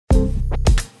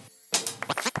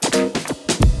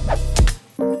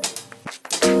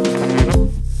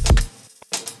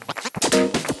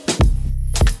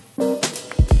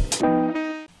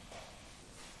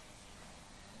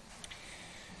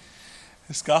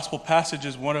This gospel passage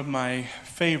is one of my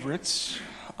favorites,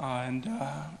 and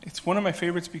it's one of my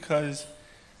favorites because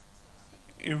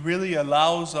it really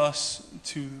allows us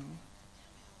to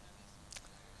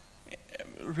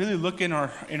really look in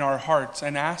our hearts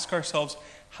and ask ourselves,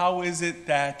 how is it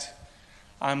that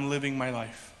I'm living my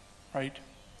life, right?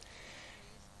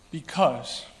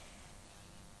 Because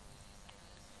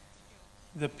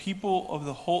the people of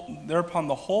thereupon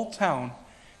the whole town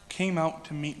came out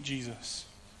to meet Jesus.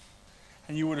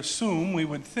 And you would assume, we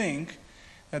would think,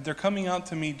 that they're coming out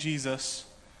to meet Jesus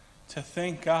to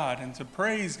thank God and to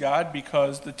praise God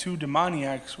because the two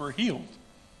demoniacs were healed.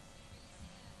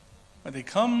 But they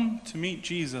come to meet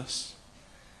Jesus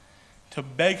to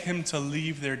beg him to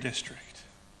leave their district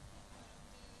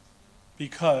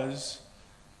because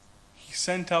he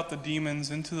sent out the demons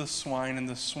into the swine, and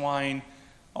the swine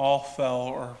all fell,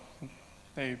 or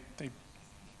they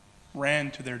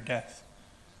ran to their death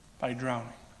by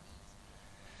drowning.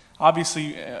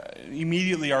 Obviously,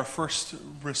 immediately our first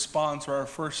response or our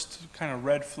first kind of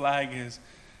red flag is,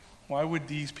 why would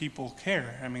these people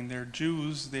care? I mean, they're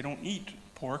Jews, they don't eat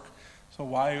pork, so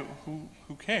who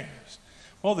cares?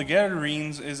 Well, the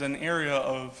Gadarenes is an area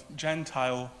of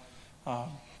Gentiles,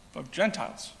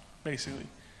 basically.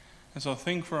 And so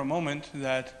think for a moment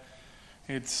that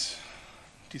it's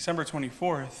December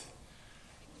 24th,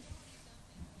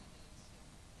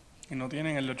 y no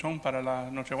tienen el lechón para la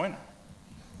Nochebuena.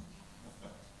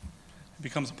 It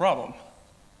becomes a problem.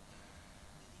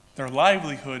 Their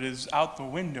livelihood is out the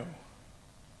window.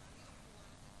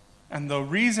 And the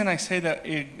reason I say that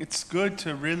it's good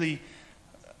to really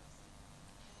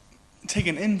take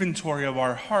an inventory of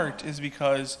our heart is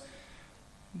because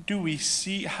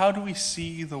how do we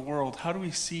see the world? How do we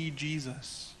see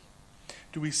Jesus?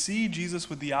 Do we see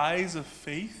Jesus with the eyes of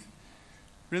faith?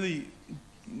 Really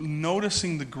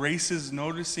noticing the graces,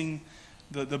 noticing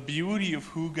the beauty of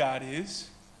who God is?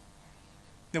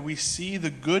 That we see the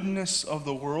goodness of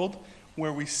the world,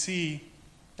 where we see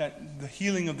that the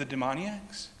healing of the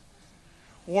demoniacs?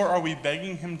 Or are we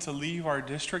begging him to leave our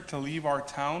district, to leave our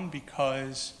town,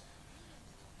 because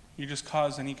you just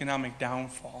caused an economic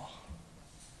downfall?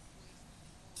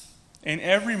 In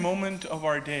every moment of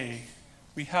our day,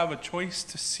 we have a choice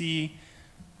to see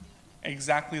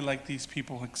exactly like these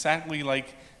people, exactly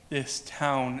like this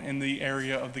town in the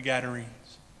area of the Gadarenes.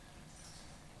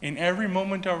 In every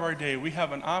moment of our day, we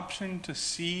have an option to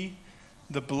see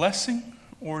the blessing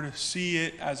or to see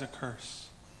it as a curse.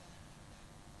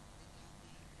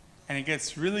 And it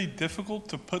gets really difficult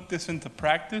to put this into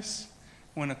practice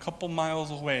when a couple miles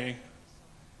away,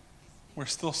 we're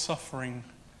still suffering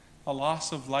a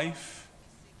loss of life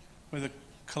with a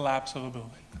collapse of a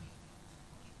building.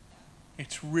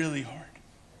 It's really hard.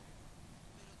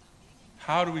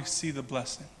 How do we see the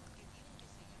blessing?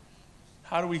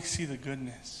 How do we see the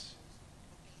goodness?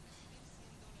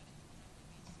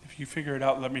 If you figure it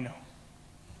out, let me know.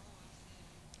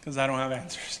 Because I don't have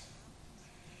answers.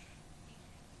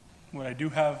 What I do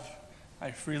have,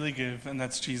 I freely give, and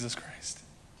that's Jesus Christ.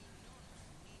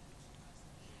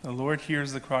 The Lord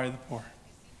hears the cry of the poor.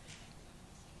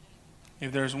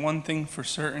 If there's one thing for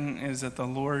certain, is that the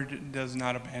Lord does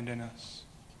not abandon us.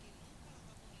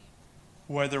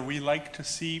 Whether we like to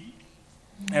see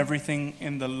everything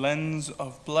in the lens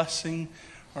of blessing,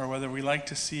 or whether we like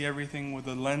to see everything with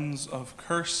the lens of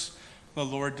curse, the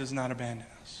Lord does not abandon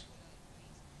us.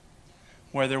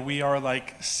 Whether we are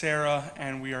like Sarah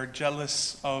and we are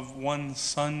jealous of one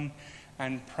son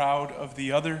and proud of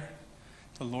the other,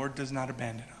 the Lord does not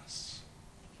abandon us.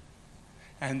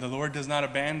 And the Lord does not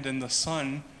abandon the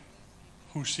son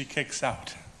who she kicks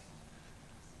out.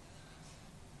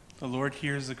 The Lord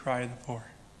hears the cry of the poor.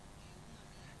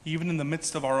 Even in the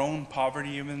midst of our own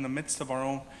poverty, even in the midst of our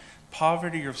own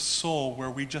poverty of soul,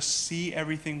 where we just see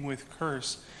everything with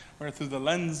curse, or through the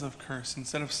lens of curse,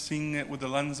 instead of seeing it with the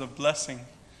lens of blessing,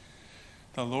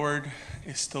 the Lord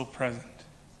is still present.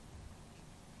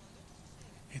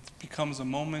 It becomes a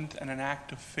moment and an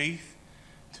act of faith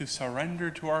to surrender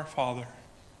to our Father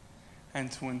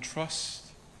and to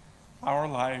entrust our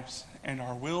lives and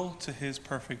our will to his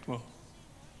perfect will.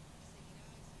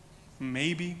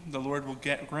 Maybe the Lord will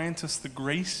grant us the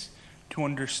grace to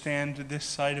understand this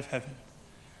side of heaven,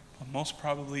 but most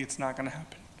probably it's not going to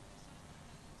happen.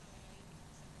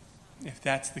 If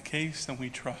that's the case, then we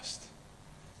trust.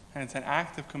 And it's an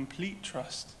act of complete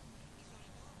trust.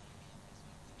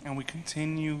 And we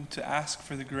continue to ask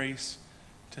for the grace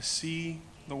to see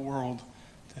the world,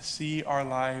 to see our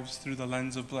lives through the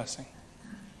lens of blessing.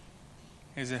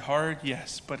 Is it hard?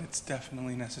 Yes, but it's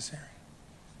definitely necessary.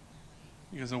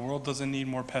 Because the world doesn't need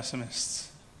more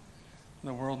pessimists.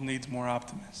 The world needs more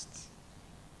optimists.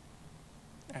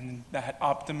 And that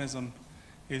optimism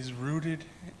is rooted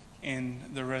in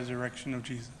the resurrection of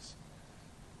Jesus.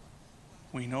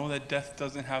 We know that death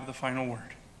doesn't have the final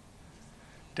word.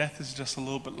 Death is just a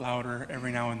little bit louder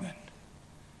every now and then.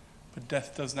 But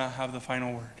death does not have the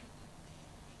final word.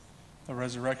 The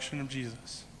resurrection of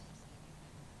Jesus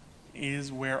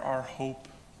is where our hope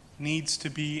needs to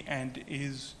be and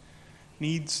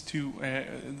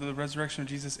the resurrection of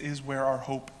Jesus is where our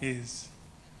hope is.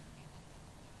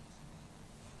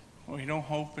 We don't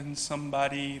hope in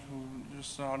somebody who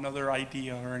just another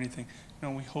idea or anything.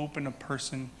 No, we hope in a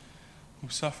person who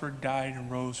suffered, died, and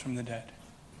rose from the dead,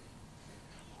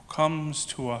 who comes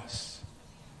to us,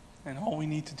 and all we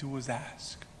need to do is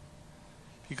ask,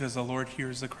 because the Lord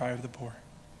hears the cry of the poor.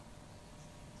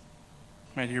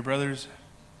 My dear brothers,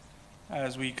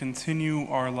 as we continue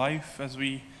our life, as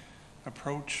we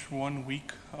approach 1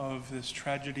 week of this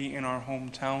tragedy in our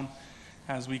hometown,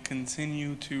 as we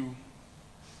continue to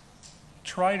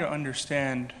try to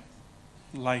understand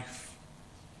life,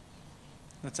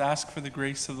 let's ask for the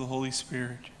grace of the Holy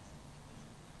Spirit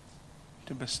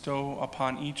to bestow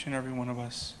upon each and every one of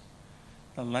us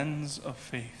the lens of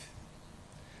faith,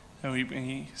 that we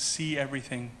may see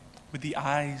everything with the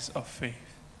eyes of faith.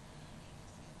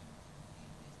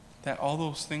 That all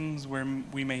those things where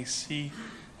we may see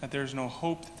that there's no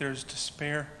hope, that there's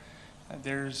despair, that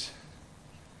there's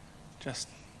just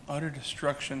utter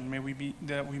destruction,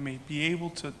 that we may be able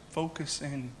to focus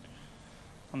in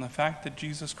on the fact that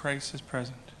Jesus Christ is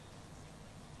present,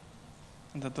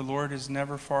 and that the Lord is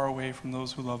never far away from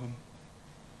those who love him,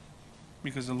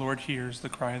 because the Lord hears the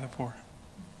cry of the poor.